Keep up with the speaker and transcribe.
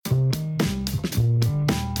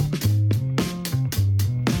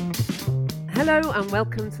Hello and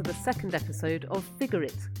welcome to the second episode of Figure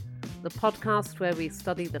It, the podcast where we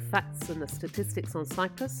study the facts and the statistics on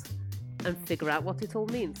Cyprus and figure out what it all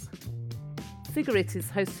means. Figure It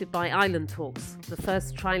is hosted by Island Talks, the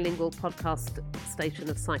first trilingual podcast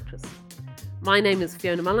station of Cyprus. My name is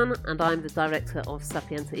Fiona Mullen and I'm the director of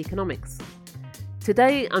Sapienta Economics.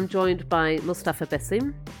 Today I'm joined by Mustafa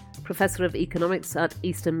Besim, Professor of Economics at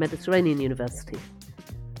Eastern Mediterranean University.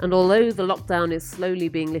 And although the lockdown is slowly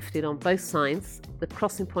being lifted on both sides, the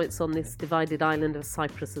crossing points on this divided island of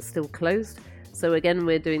Cyprus are still closed, so again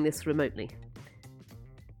we're doing this remotely.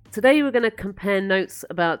 Today we're going to compare notes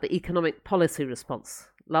about the economic policy response.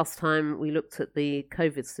 Last time we looked at the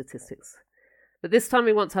COVID statistics. But this time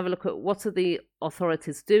we want to have a look at what are the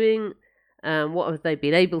authorities doing, what have they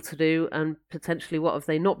been able to do, and potentially what have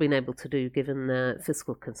they not been able to do given their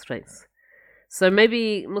fiscal constraints. So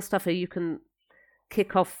maybe, Mustafa, you can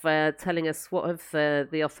kick off telling us what have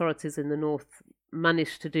the authorities in the north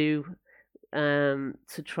managed to do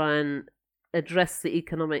to try and address the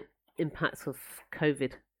economic impacts of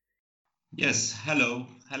COVID. Yes, hello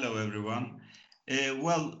everyone.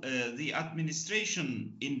 The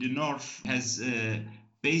administration in the north has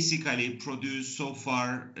basically produced so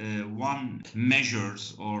far one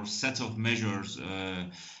measures or set of measures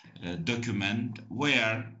document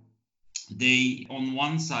where they, on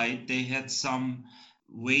one side, they had some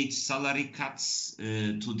wage salary cuts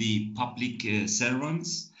to the public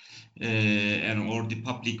servants and or the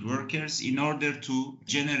public workers in order to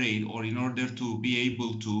generate or in order to be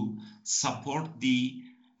able to support the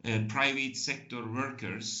private sector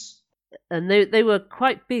workers. And they were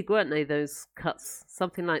quite big, weren't they, those cuts?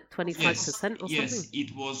 Something like 25% or something? Yes,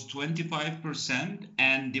 it was 25%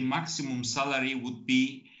 and the maximum salary would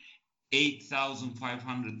be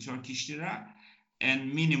 8,500 Turkish lira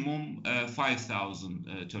and minimum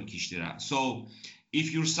 5,000 Turkish lira. So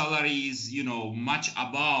if your salary is, much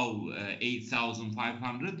above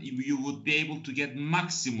 8,500, you would be able to get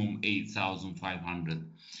maximum 8,500.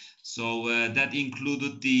 So that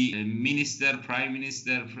included the minister, prime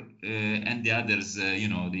minister, and the others,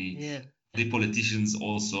 the politicians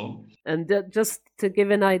also. And just to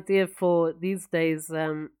give an idea for these days,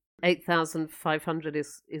 8,500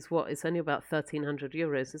 is what? It's only about 1,300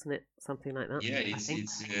 euros, isn't it? Something like that. Yeah, it's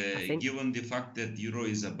given the fact that euro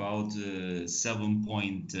is about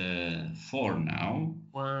 7.4 now.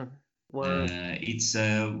 Wow. It's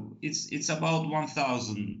about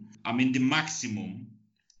 1,000. I mean, the maximum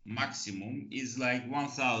is like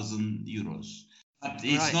 1,000 euros. But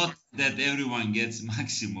it's not that everyone gets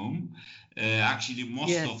maximum. Actually,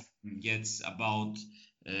 most of them gets about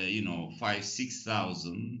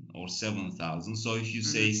 5,000-6,000 or 7,000. So if you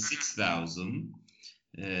say 6,000,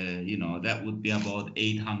 that would be about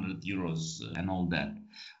 800 euros and all that.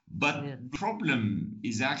 But the problem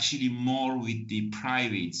is actually more with the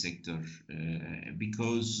private sector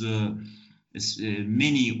because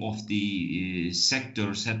many of the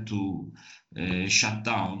sectors had to shut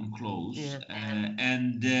down, close,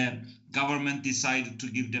 and government decided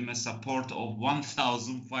to give them a support of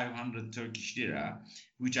 1,500 Turkish lira,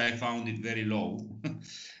 which I found it very low.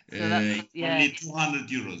 Only 200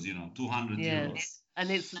 euros, 200 euros.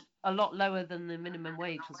 And it's a lot lower than the minimum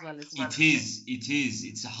wage as well, isn't it? It is.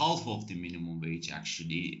 It's half of the minimum wage,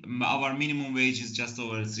 actually. Our minimum wage is just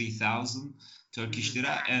over 3,000 Turkish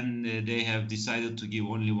lira, and they have decided to give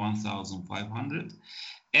only 1,500.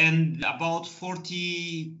 And about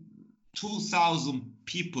 42,000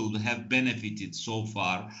 people have benefited so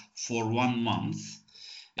far for 1 month.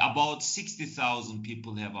 About 60,000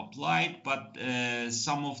 people have applied, but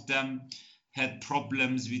some of them had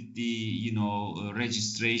problems with the,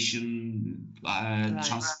 registration,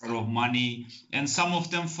 transfer of money, and some of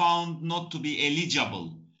them found not to be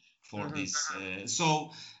eligible for this.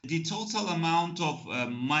 So the total amount of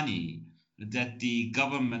money that the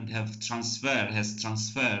government has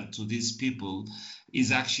transferred to these people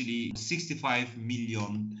is actually 65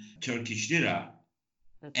 million Turkish lira.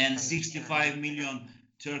 And 65 million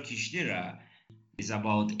Turkish lira is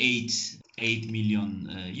about 8 million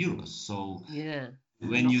euros. So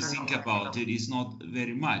when you think about it, it's not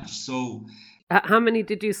very much. So how many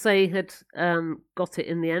did you say had got it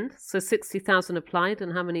in the end? So 60,000 applied,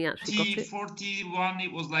 and how many actually got it? 41.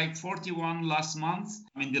 It was like 41 last month.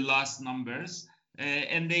 I mean, the last numbers.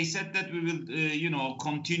 And they said that we will,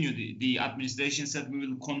 continue. The administration said we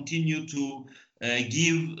will continue to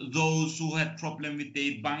give those who had problem with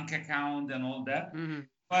their bank account and all that.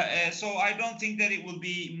 But so I don't think that it will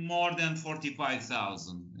be more than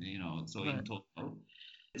 45,000. In total.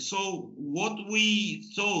 So what we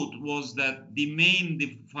thought was that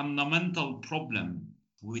the fundamental problem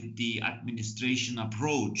with the administration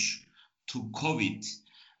approach to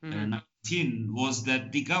COVID-19 was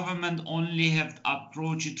that the government only have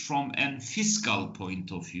approached it from a fiscal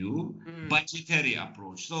point of view, budgetary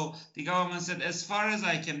approach. So the government said, as far as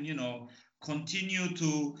I can, continue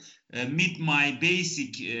to meet my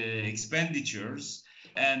basic expenditures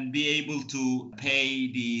and be able to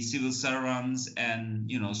pay the civil servants and,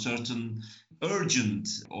 certain urgent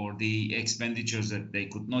or the expenditures that they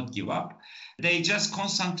could not give up, they just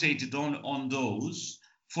concentrated on those.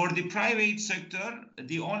 For the private sector,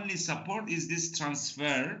 the only support is this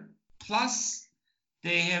transfer, plus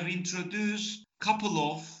they have introduced a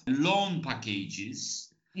couple of loan packages.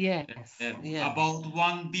 Yes. About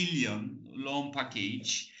 1 billion loan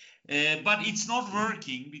package. But it's not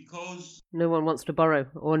working because no one wants to borrow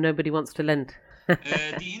or nobody wants to lend.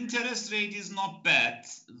 The interest rate is not bad,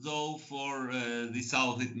 though for the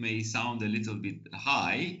South it may sound a little bit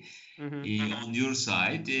high on your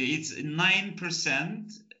side. It's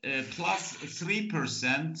 9% plus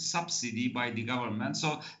 3% subsidy by the government.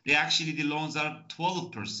 So the loans are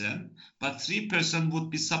 12%, but 3% would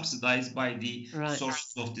be subsidized by the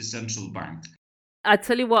sources of the central bank. I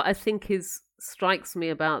tell you what I think strikes me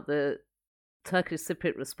about the Turkish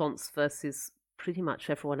Cypriot response versus pretty much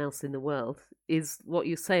everyone else in the world is what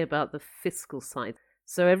you say about the fiscal side.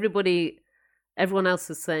 So everyone else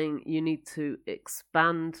is saying you need to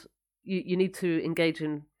expand, you need to engage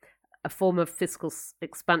in a form of fiscal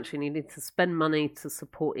expansion. You need to spend money to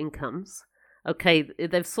support incomes. Okay,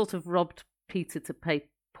 they've sort of robbed Peter to pay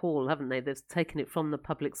Paul, haven't they? They've taken it from the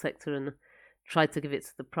public sector and tried to give it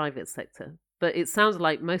to the private sector. But it sounds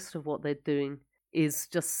like most of what they're doing is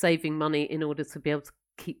just saving money in order to be able to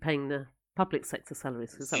keep paying the public sector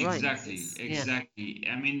salaries. Is that right? Exactly.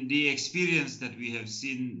 I mean, the experience that we have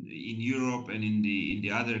seen in Europe and in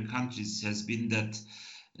the other countries has been that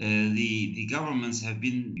the governments have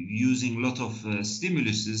been using a lot of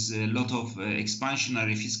stimuluses, a lot of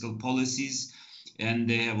expansionary fiscal policies, and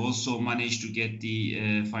they have also managed to get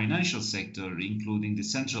the financial sector, including the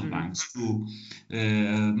central banks, to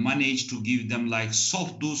manage to give them like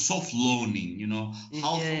soft loaning.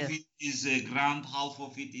 Half of it is grant, half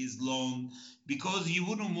of it is loan, because you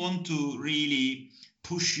wouldn't want to really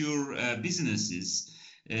push your businesses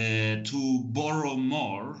to borrow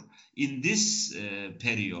more in this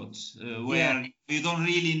period where you don't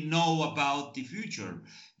really know about the future,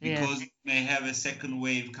 because you may have a second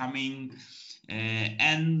wave coming.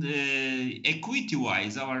 And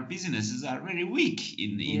equity-wise, our businesses are very weak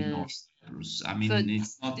in North Cyprus. I mean,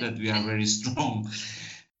 it's not that we are very strong.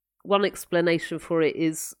 One explanation for it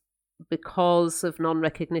is because of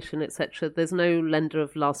non-recognition, etc. There's no lender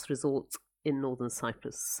of last resort in Northern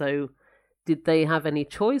Cyprus. So, did they have any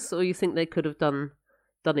choice, or you think they could have done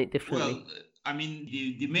it differently? Well, I mean,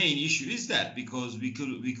 the main issue is that because we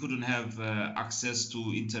couldn't have access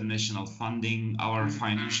to international funding. Our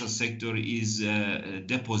financial sector is a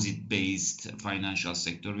deposit-based financial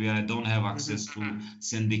sector. We don't have access to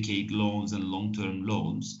syndicate loans and long-term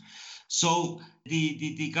loans. So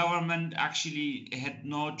the government actually had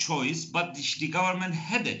no choice, but the government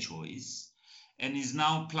had a choice and is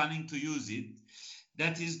now planning to use it.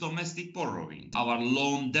 That is domestic borrowing. Our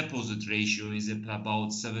loan deposit ratio is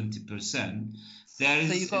about 70%. So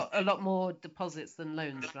you've got a lot more deposits than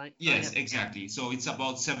loans, right? Yes, exactly. So it's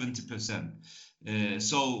about 70%.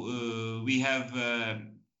 We have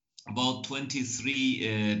about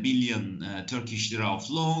 23 billion Turkish lira of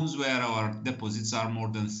loans, where our deposits are more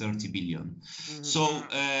than 30 billion. So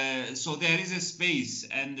there is a space,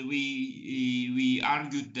 and we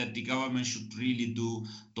argued that the government should really do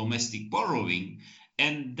domestic borrowing.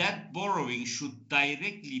 And that borrowing should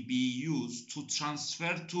directly be used to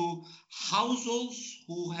transfer to households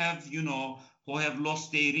who have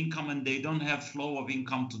lost their income and they don't have flow of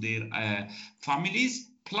income to their families,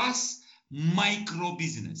 plus micro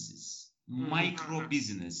businesses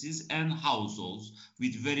and households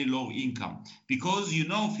with very low income. Because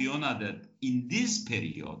Fiona, that in these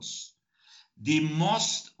periods, the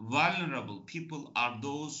most vulnerable people are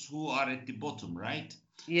those who are at the bottom, right?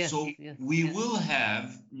 We will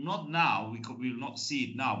have, not now, we will not see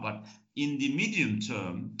it now, but in the medium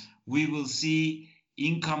term, we will see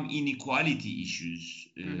income inequality issues.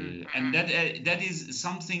 And that is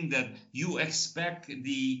something that you expect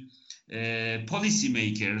the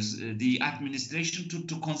policymakers, the administration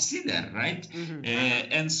to consider, right?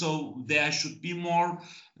 And so there should be more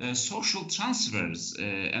social transfers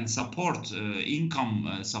and support,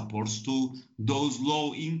 income supports to those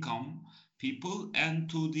low income people and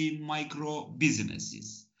to the micro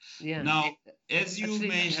businesses. Now, as you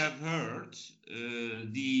may have heard,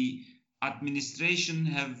 the administration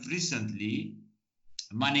have recently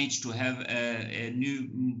managed to have a new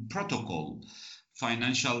protocol,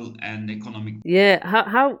 financial and economic. Yeah.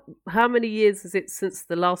 How many years is it since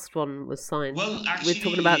the last one was signed? Well, We're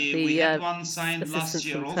talking about actually, the we had one signed last assistance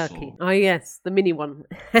year from also. Turkey. Oh yes, the mini one.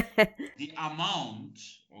 The amount,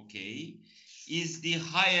 okay, is the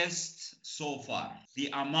highest so far. The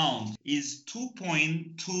amount is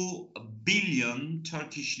 2.2 billion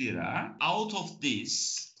Turkish lira. Out of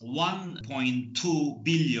this, 1.2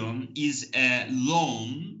 billion is a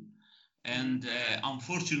loan, and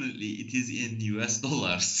unfortunately it is in US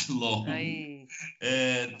dollars loan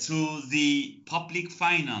to the public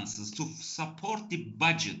finances to support the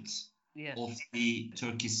budget of the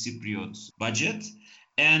Turkish Cypriot budget,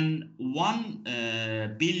 and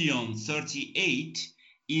 1.38 billion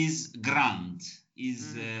is grant,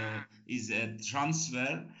 is a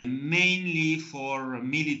transfer mainly for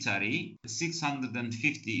military.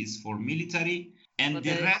 650 is for military, and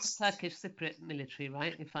the rest Turkish Cypriot military,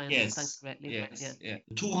 right? If I understand correctly. Yes.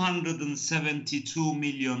 272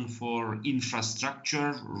 million for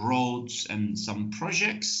infrastructure, roads, and some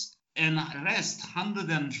projects, and the rest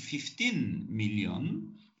 115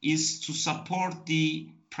 million is to support the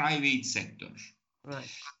private sector. Right.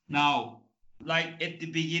 Now, like at the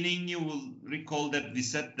beginning, you will recall that we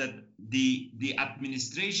said that the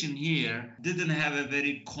administration here didn't have a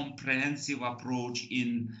very comprehensive approach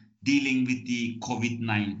in dealing with the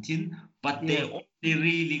COVID-19, but they only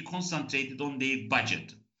really concentrated on their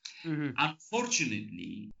budget.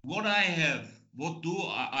 Unfortunately, what do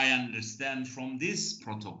I understand from this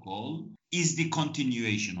protocol is the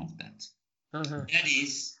continuation of that. That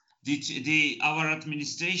is, our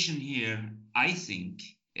administration here, I think,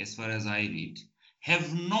 as far as I read,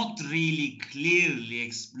 have not really clearly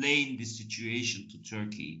explained the situation to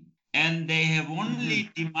Turkey, and they have only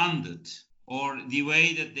demanded, or the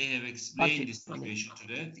way that they have explained the situation to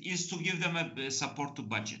that is to give them a support to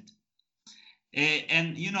budget.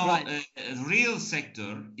 And real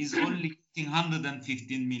sector is only getting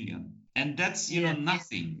 115 million, and that's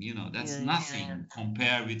nothing. That's nothing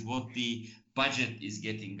compared with what the budget is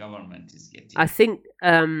getting, government is getting. I think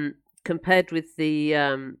compared with the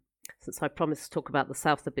since I promised to talk about the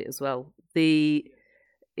South a bit as well,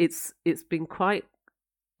 it's been quite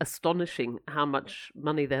astonishing how much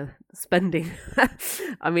money they're spending.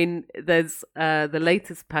 I mean, there's the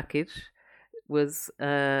latest package was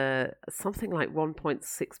something like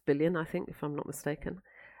 1.6 billion, I think, if I'm not mistaken.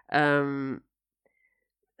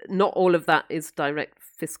 Not all of that is direct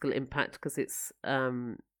fiscal impact, because it's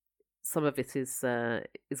some of it is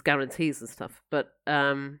guarantees and stuff. But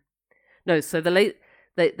no, so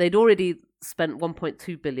they'd already spent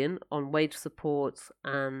 1.2 billion on wage support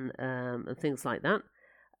and things like that.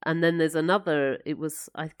 And then there's another,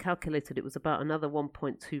 I calculated it was about another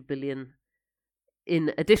 1.2 billion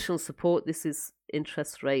in additional support. This is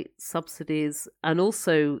interest rate subsidies, and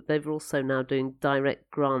also they're also now doing direct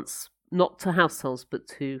grants, not to households, but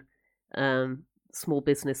to small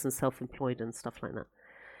business and self-employed and stuff like that.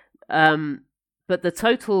 But the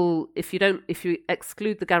total, if you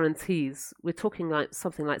exclude the guarantees, we're talking like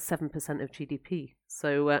something like 7% of GDP.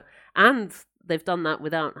 So, and they've done that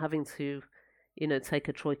without having to, take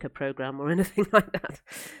a Troika program or anything like that.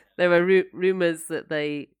 There were rumors that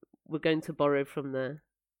they were going to borrow from the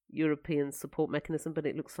European support mechanism, but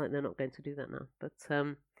it looks like they're not going to do that now. But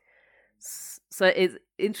so it's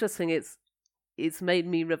interesting. It's made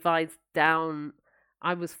me revise down.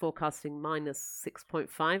 I was forecasting minus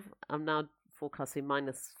 6.5. I'm now forecasting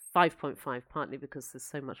minus 5.5, partly because there's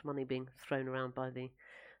so much money being thrown around by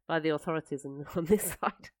the authorities on this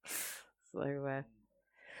side. So,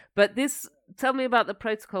 but tell me about the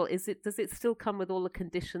protocol. Does it still come with all the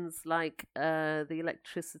conditions like the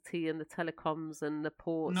electricity and the telecoms and the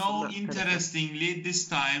ports? No, interestingly, this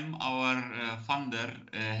time our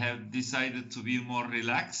funder have decided to be more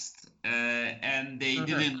relaxed, and they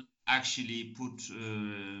didn't actually put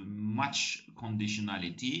much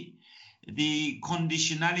conditionality. The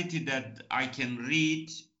conditionality that I can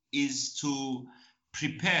read is to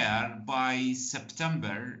prepare by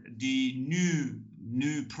September the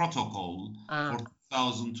new protocol for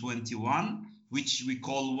 2021, which we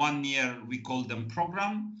call 1 year, we call them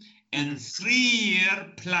program, and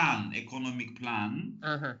 3-year plan, economic plan,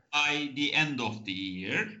 by the end of the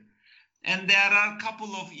year. And there are a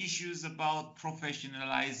couple of issues about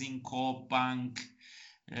professionalizing Co-op Bank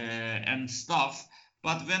and stuff.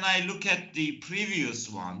 But when I look at the previous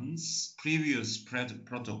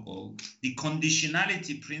protocol, the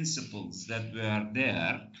conditionality principles that were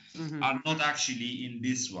there are not actually in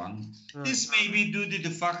this one. This may be due to the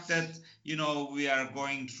fact that, we are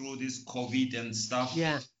going through this COVID and stuff.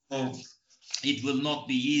 Yeah. So it will not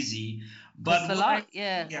be easy. But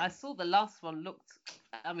I saw the last one looked.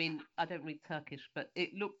 I mean, I don't read Turkish, but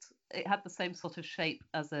it had the same sort of shape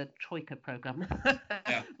as a Troika program.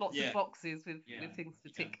 Lots of boxes with things to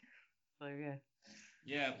tick. So yeah.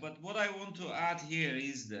 Yeah, but what I want to add here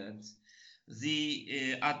is that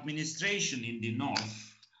the administration in the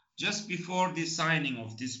north, just before the signing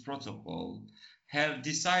of this protocol, have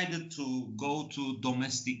decided to go to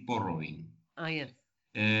domestic borrowing. Yes.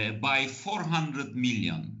 By 400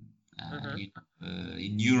 million.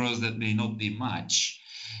 In euros, that may not be much.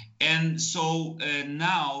 And so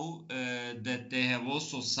now that they have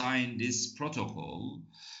also signed this protocol,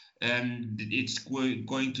 and it's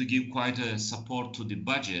going to give quite a support to the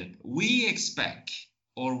budget, we expect,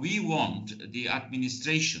 or we want, the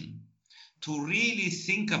administration to really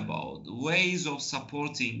think about ways of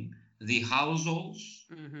supporting the households,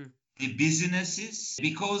 the businesses,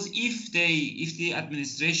 because if the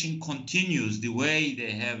administration continues the way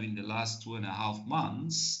they have in the last 2.5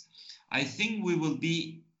 months, I think we will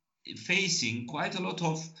be facing quite a lot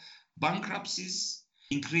of bankruptcies,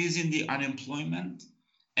 increase in the unemployment,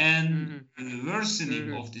 and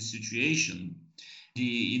worsening of the situation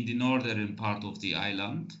in the northern part of the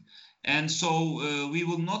island. And so we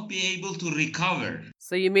will not be able to recover.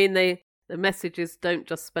 So you mean the message is, don't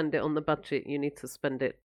just spend it on the budget, you need to spend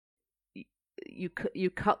it. You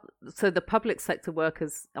cut. So the public sector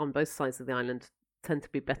workers on both sides of the island tend to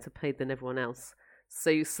be better paid than everyone else. So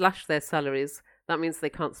you slash their salaries. That means they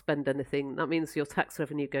can't spend anything. That means your tax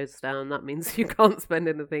revenue goes down. That means you can't spend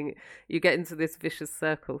anything. You get into this vicious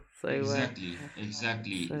circle. So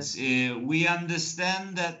exactly. So. We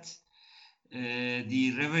understand that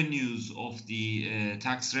the revenues of the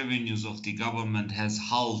tax revenues of the government has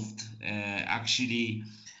halved. Actually,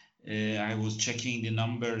 I was checking the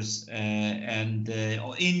numbers, and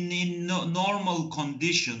in normal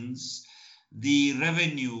conditions, the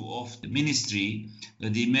revenue of the ministry,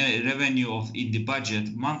 the revenue in the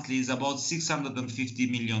budget monthly is about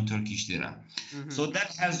 650 million Turkish lira. So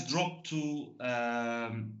that has dropped to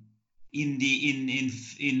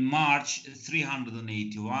in March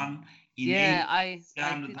 381. In April,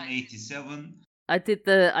 387. I did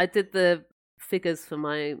the figures for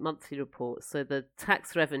my monthly report. So the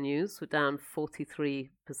tax revenues were down 43%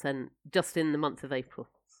 just in the month of April.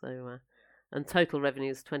 So. And total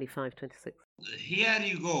revenues 25, 26. Here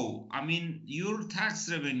you go. I mean, your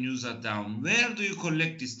tax revenues are down. Where do you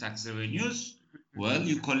collect these tax revenues? Well,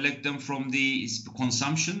 you collect them from the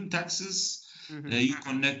consumption taxes. You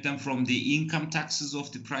collect them from the income taxes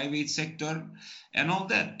of the private sector and all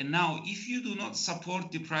that. And now, if you do not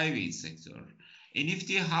support the private sector, and if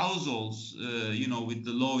the households, with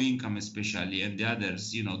the low income especially, and the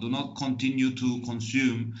others, do not continue to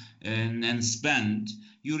consume and spend,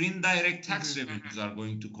 your indirect tax revenues are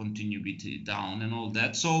going to continue to be down and all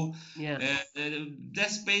that. So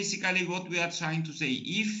that's basically what we are trying to say.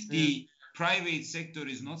 If the private sector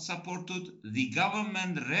is not supported, the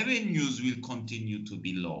government revenues will continue to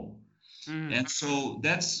be low. And so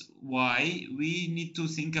that's why we need to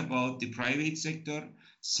think about the private sector,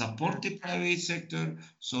 support the private sector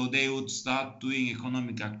so they would start doing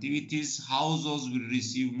economic activities. Households will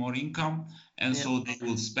receive more income, and so they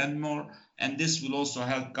will spend more. And this will also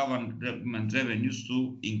help government revenues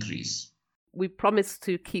to increase. We promised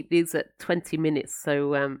to keep these at 20 minutes,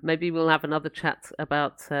 so maybe we'll have another chat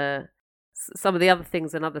about some of the other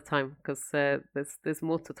things another time, because there's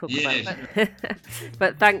more to talk about.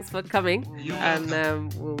 But thanks for coming,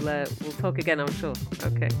 and we'll talk again, I'm sure.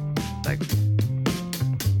 Okay, thanks.